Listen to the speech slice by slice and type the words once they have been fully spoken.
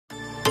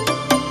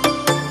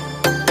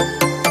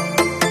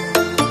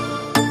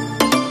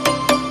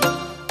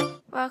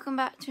welcome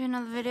back to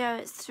another video.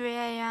 It's 3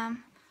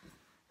 AM.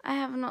 I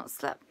have not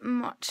slept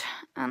much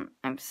and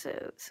I'm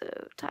so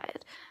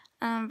tired.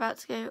 And I'm about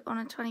to go on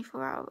a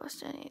 24-hour bus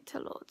journey to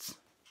Lourdes.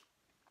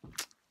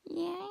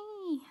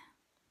 Yay!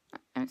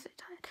 I'm so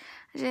tired.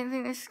 I don't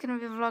think this is going to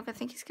be a vlog. I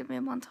think it's going to be a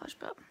montage,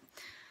 but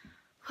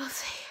we'll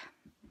see.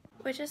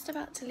 We're just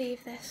about to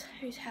leave this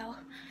hotel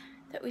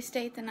that we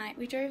stayed the night.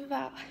 We drove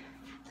about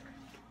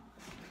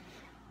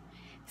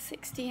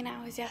 16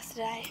 hours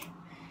yesterday.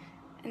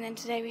 And then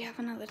today we have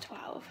another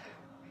 12.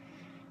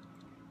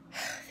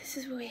 This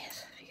is weird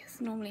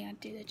because normally I'd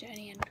do the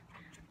journey in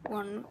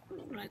one,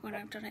 like when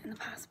I've done it in the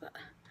past, but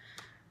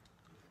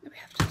we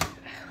have to do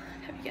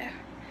it. There we go.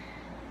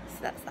 So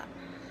that's that.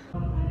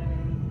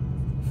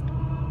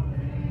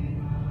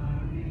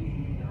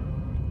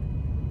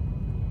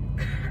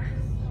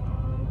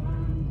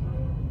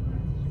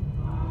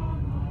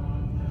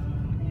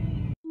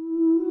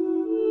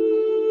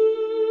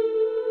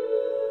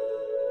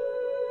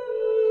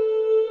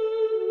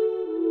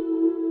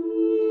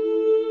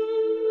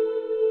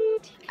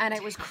 And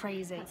it was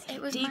crazy.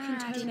 It was Deacon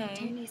mad. Tony.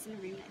 Tony's in a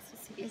room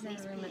next to Is there a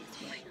room next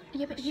to me?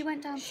 Yeah, but he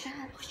went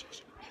downstairs.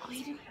 Oh,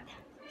 he didn't.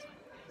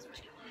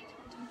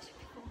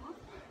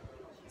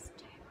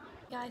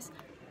 Guys,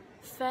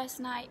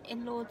 first night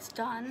in Lourdes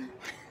done.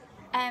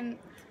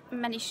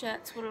 Many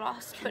shirts were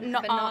lost, but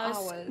not ours.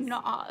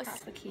 Not ours.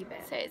 That's the key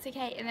bit. So it's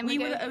okay. And then we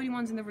were the only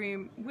ones in the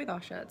room with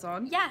our shirts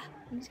on. Yeah,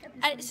 and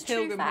it's a true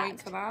Pilgrim fact.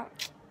 points for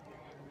that.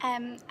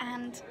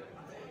 And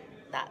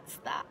that's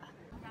that.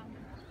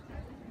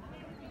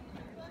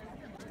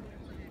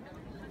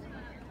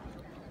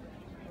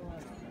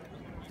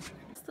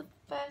 It's the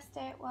first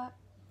day at work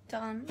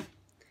done.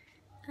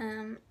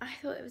 I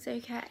thought it was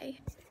okay.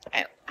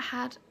 I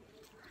had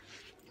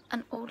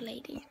an old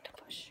lady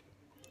to push,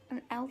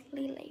 an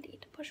elderly lady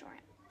to push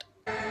around.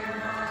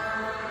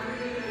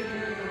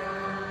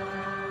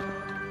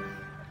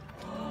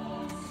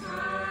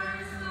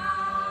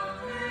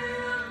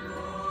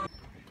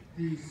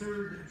 The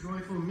third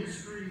joyful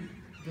mystery,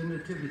 the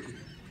Nativity.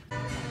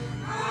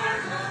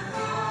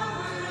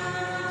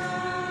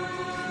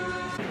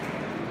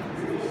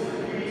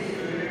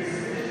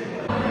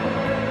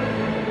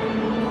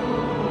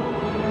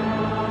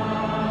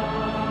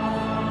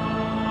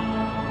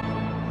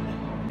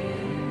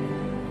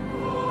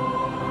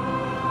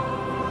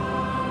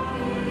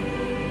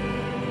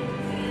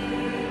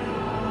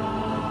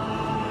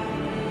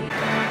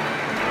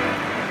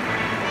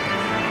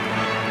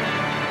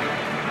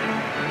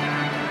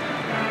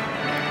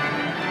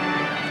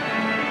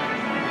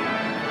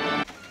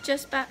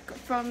 Just back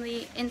from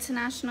the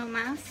international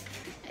mass.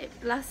 It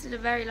lasted a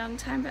very long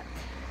time, but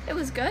it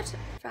was good.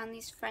 Found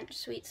these French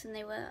sweets and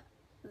they were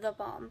the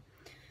bomb.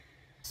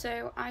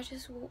 So I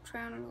just walked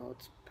around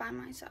Lourdes by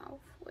myself,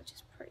 which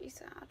is pretty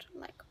sad,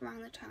 like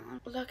around the town,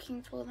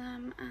 looking for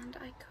them, and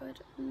I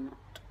could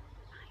not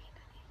find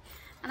any.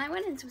 And I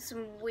went into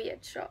some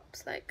weird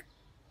shops, like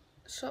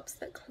shops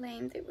that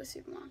claimed they were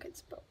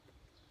supermarkets, but...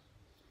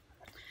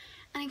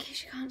 And in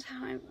case you can't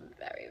tell, I'm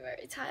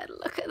very tired.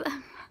 Look at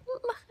them.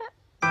 Look at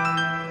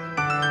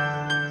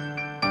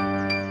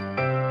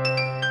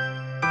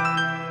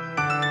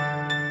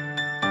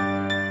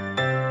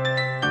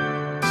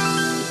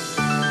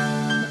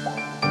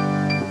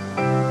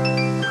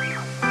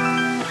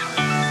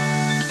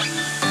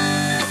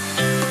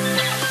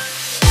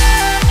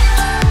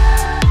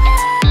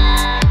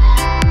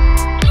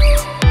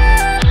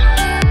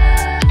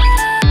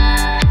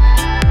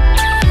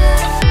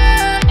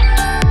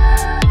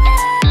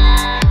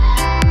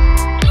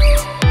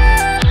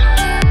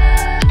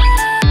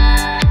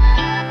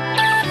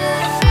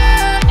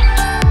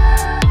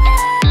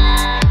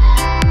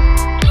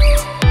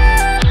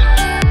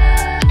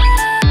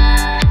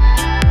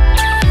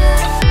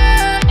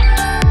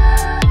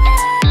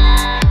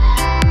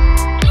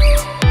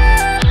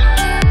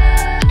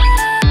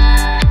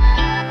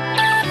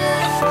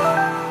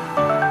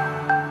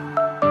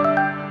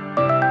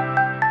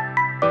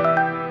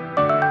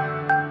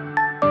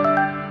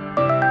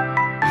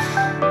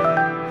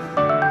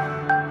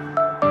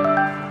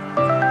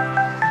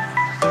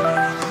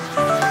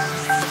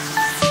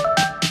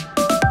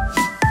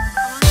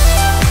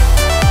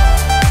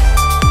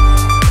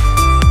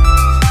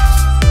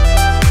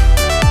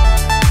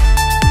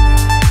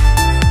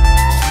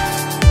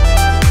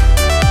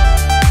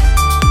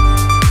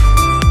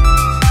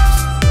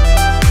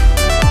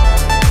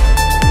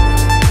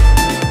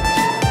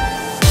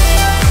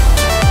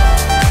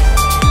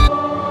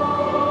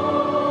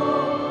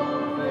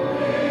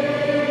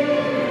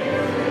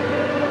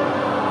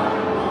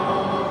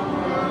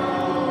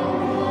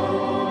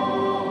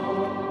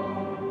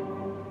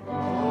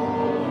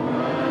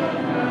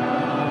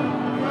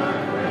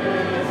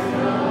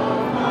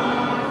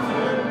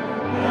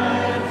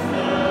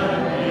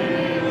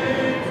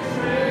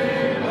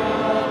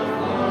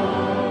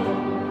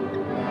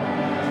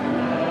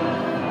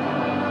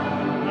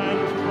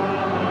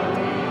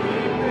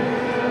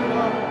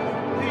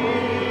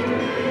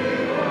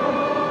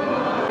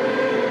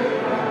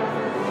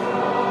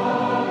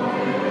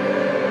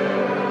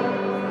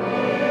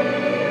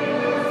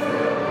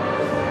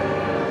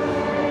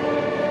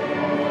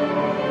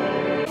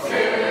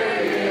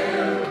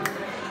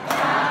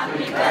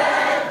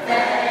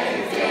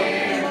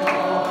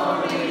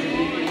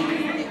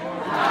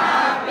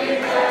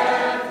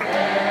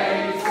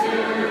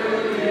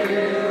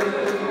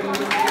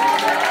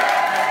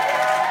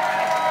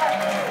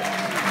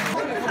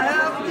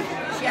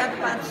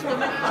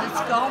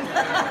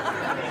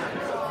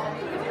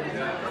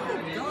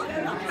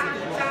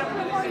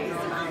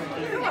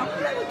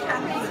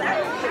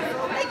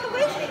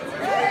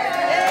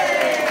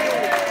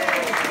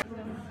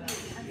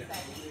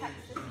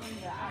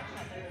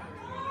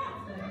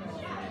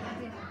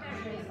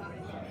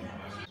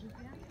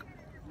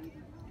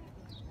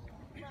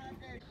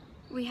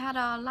We had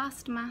our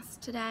last mass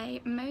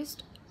today.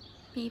 Most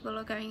people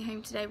are going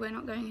home today. We're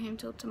not going home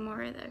till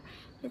tomorrow though.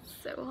 It's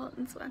so hot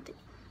and sweaty.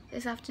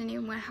 This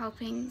afternoon we're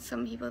helping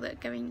some people that are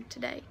going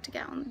today to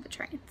get on the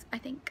trains, I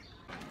think.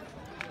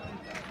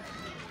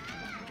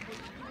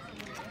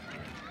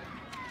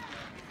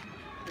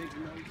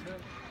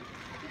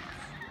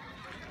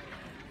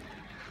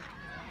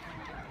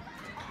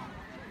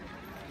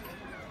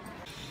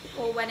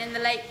 All went in the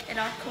lake in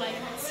our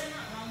clothes.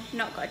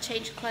 Not got to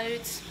change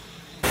clothes.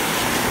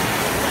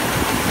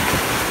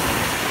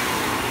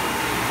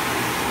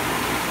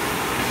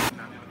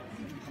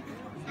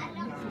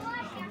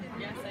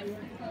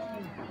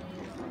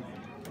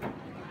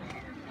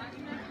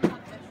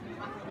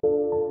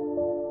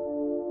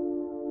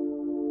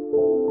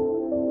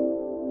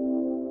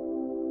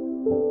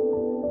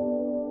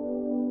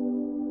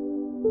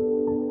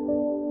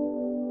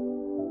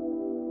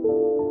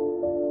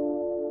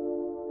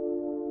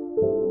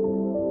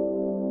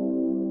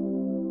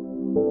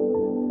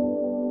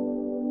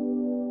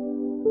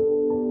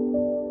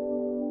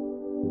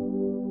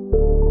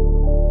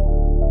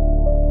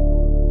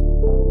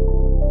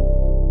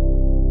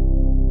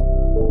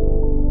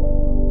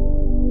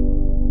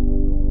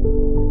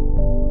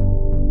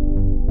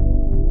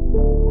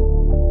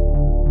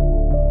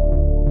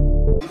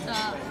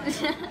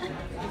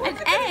 An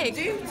egg?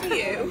 Do to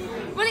you?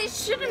 Well, it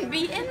shouldn't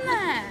be in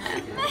there.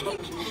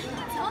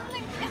 It's on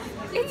the.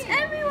 It's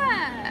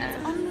everywhere.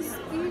 It's on the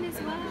spoon as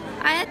well.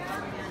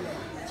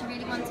 Do you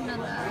really want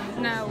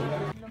another? No.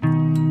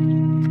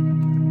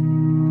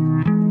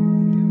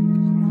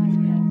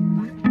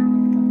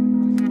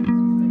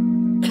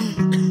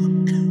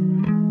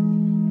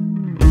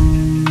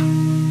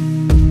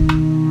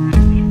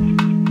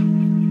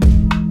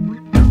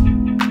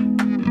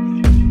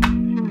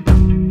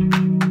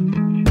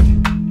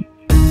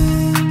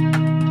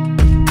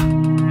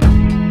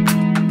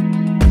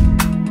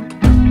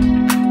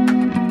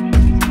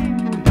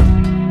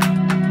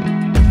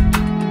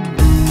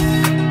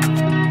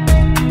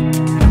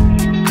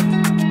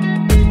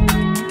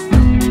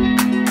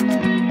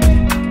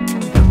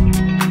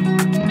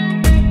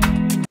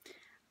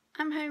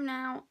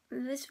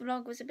 This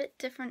vlog was a bit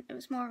different. It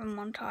was more of a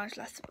montage,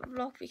 less of a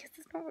vlog, because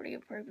it's not really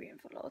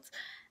appropriate for Lourdes.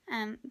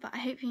 But I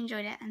hope you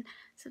enjoyed it, and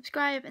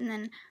subscribe, and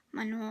then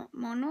my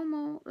more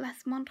normal,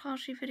 less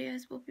montagey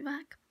videos will be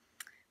back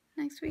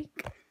next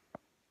week.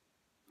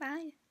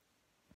 Bye.